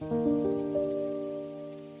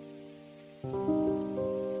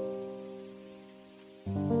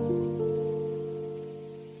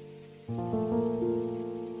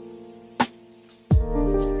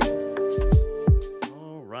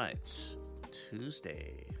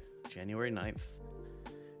Tuesday, January 9th.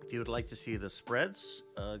 If you would like to see the spreads,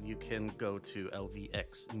 you can go to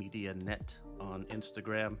LVX Media Net on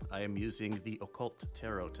Instagram. I am using the Occult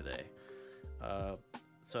Tarot today.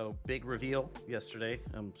 So big reveal yesterday.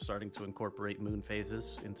 I'm starting to incorporate moon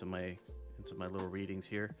phases into my little readings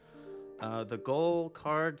here. The goal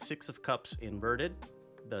card, Six of Cups inverted.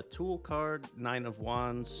 The tool card, Nine of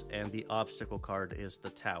Wands, and the obstacle card is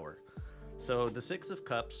the Tower. So the Six of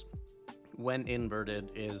Cups, when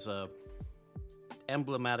inverted, is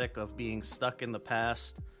emblematic of being stuck in the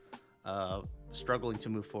past, struggling to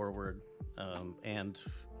move forward, and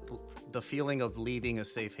the feeling of leaving a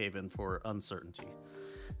safe haven for uncertainty.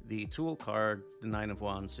 The tool card, the Nine of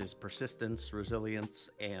Wands, is persistence, resilience,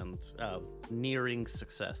 and nearing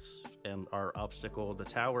success. And our obstacle, the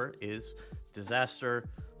Tower, is disaster,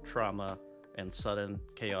 trauma, and sudden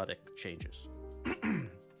chaotic changes.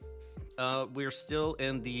 We're still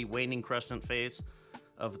in the waning crescent phase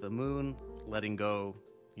of the moon, letting go,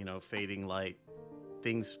 fading light,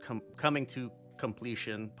 things coming to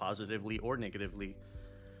completion positively or negatively,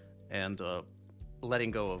 and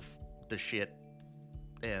letting go of the shit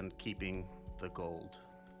and keeping the gold.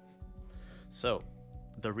 So,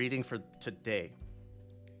 the reading for today.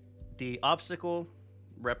 The obstacle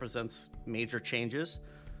represents major changes,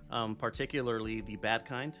 particularly the bad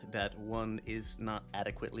kind that one is not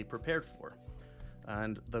adequately prepared for.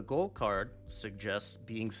 And the gold card suggests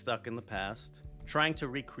being stuck in the past, trying to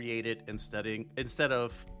recreate it instead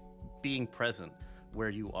of being present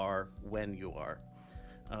where you are when you are.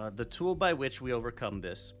 The tool by which we overcome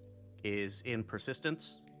this is in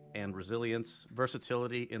persistence and resilience,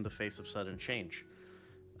 versatility in the face of sudden change.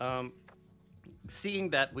 Seeing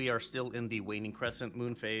that we are still in the waning crescent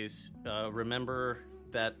moon phase, remember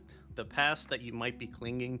that the past that you might be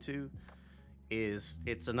clinging to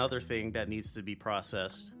it's another thing that needs to be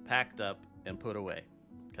processed, packed up, and put away,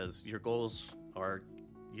 because your goals are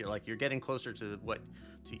you're getting closer to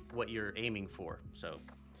what you're aiming for. So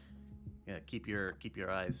yeah, keep your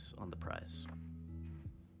eyes on the prize.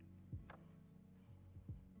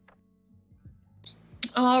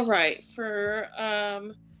 All right, for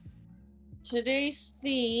today's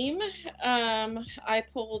theme, I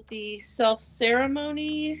pulled the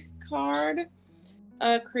self-ceremony card.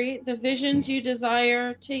 Create the visions you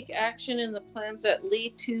desire, take action in the plans that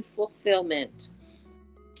lead to fulfillment.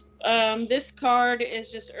 This card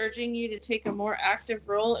is just urging you to take a more active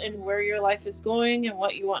role in where your life is going and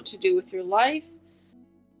what you want to do with your life.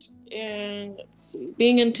 And let's see,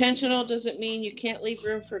 being intentional doesn't mean you can't leave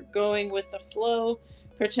room for going with the flow.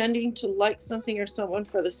 Pretending to like something or someone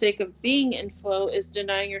for the sake of being in flow is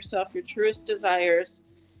denying yourself your truest desires,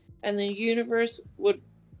 and the universe would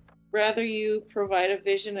rather you provide a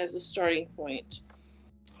vision as a starting point.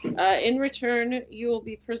 In return, you will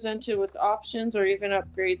be presented with options or even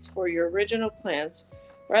upgrades for your original plans.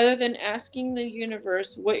 Rather than asking the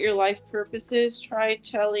universe what your life purpose is, try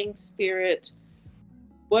telling Spirit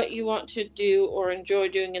what you want to do or enjoy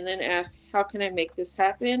doing, and then ask, how can I make this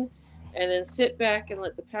happen? And then sit back and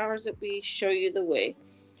let the powers that be show you the way.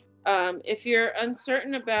 If you're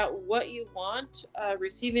uncertain about what you want,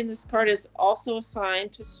 receiving this card is also a sign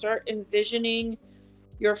to start envisioning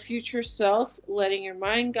your future self, letting your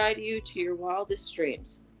mind guide you to your wildest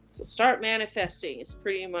dreams. So start manifesting is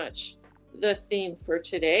pretty much the theme for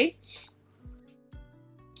today.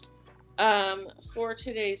 For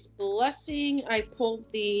today's blessing, I pulled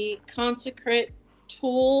the Consecrate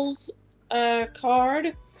Tools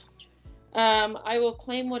card. I will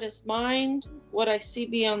claim what is mine, what I see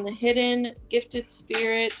beyond the hidden. Gifted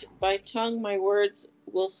spirit, by tongue my words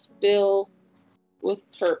will spill with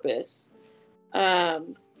purpose.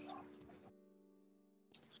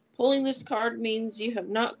 Pulling this card means you have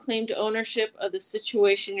not claimed ownership of the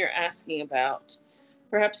situation you're asking about.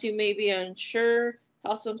 Perhaps you may be unsure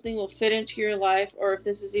how something will fit into your life, or if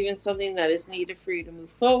this is even something that is needed for you to move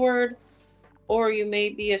forward. Or you may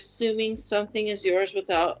be assuming something is yours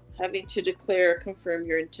without having to declare or confirm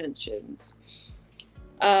your intentions.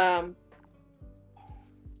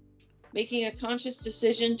 Making a conscious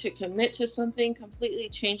decision to commit to something completely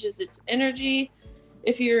changes its energy.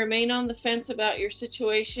 If you remain on the fence about your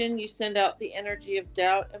situation, you send out the energy of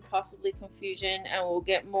doubt and possibly confusion, and will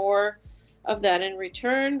get more of that in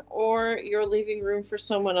return, or you're leaving room for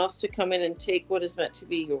someone else to come in and take what is meant to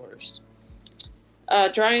be yours.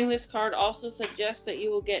 Drawing this card also suggests that you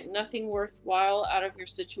will get nothing worthwhile out of your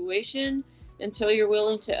situation until you're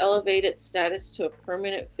willing to elevate its status to a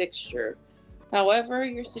permanent fixture. However,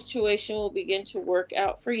 your situation will begin to work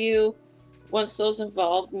out for you once those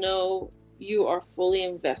involved know you are fully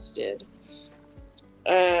invested.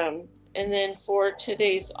 And then for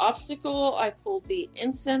today's obstacle, I pulled the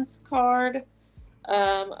incense card.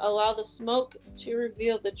 Allow the smoke to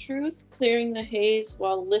reveal the truth, clearing the haze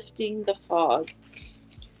while lifting the fog.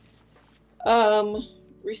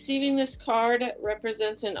 Receiving this card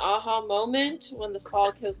represents an aha moment when the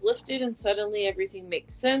fog has lifted and suddenly everything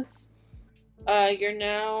makes sense. You're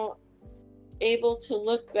now able to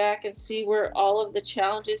look back and see where all of the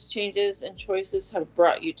challenges, changes, and choices have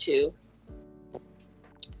brought you to.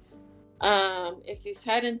 If you've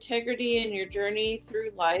had integrity in your journey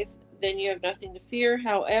through life, then you have nothing to fear.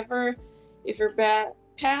 However, if your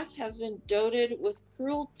path has been dotted with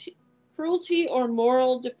cruelty or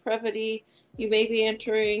moral depravity, you may be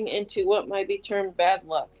entering into what might be termed bad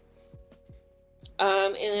luck.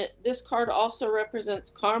 This card also represents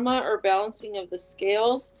karma or balancing of the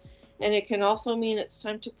scales, and it can also mean it's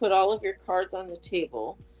time to put all of your cards on the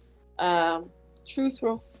table. Truth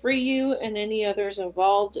will free you and any others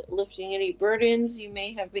involved, lifting any burdens you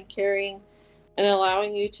may have been carrying and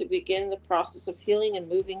allowing you to begin the process of healing and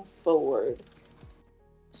moving forward.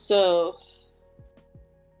 So,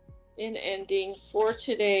 in ending for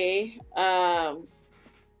today,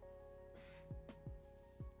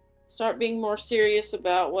 start being more serious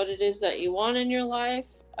about what it is that you want in your life.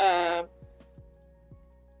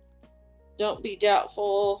 Don't be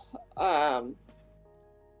doubtful.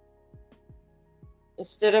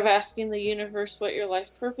 Instead of asking the universe what your life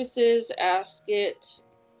purpose is, ask it,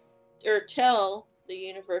 or tell the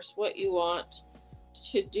universe what you want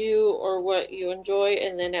to do or what you enjoy,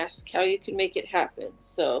 and then ask how you can make it happen.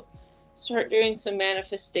 So start doing some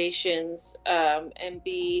manifestations, and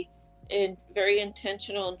be very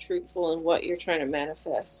intentional and truthful in what you're trying to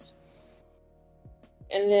manifest.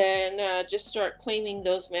 And then just start claiming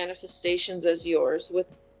those manifestations as yours,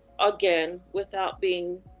 without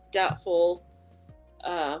being doubtful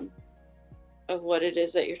of what it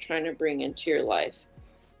is that you're trying to bring into your life.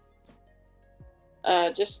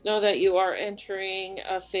 Just know that you are entering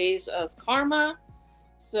a phase of karma,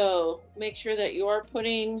 so make sure that you are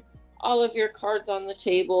putting all of your cards on the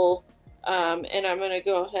table. And I'm going to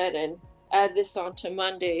go ahead and add this onto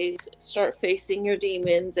Mondays. Start facing your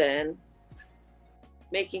demons and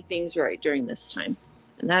making things right during this time.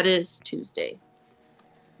 And that is Tuesday.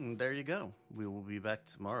 And there you go. We will be back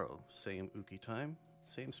tomorrow. Same ooky time,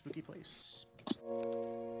 same spooky place.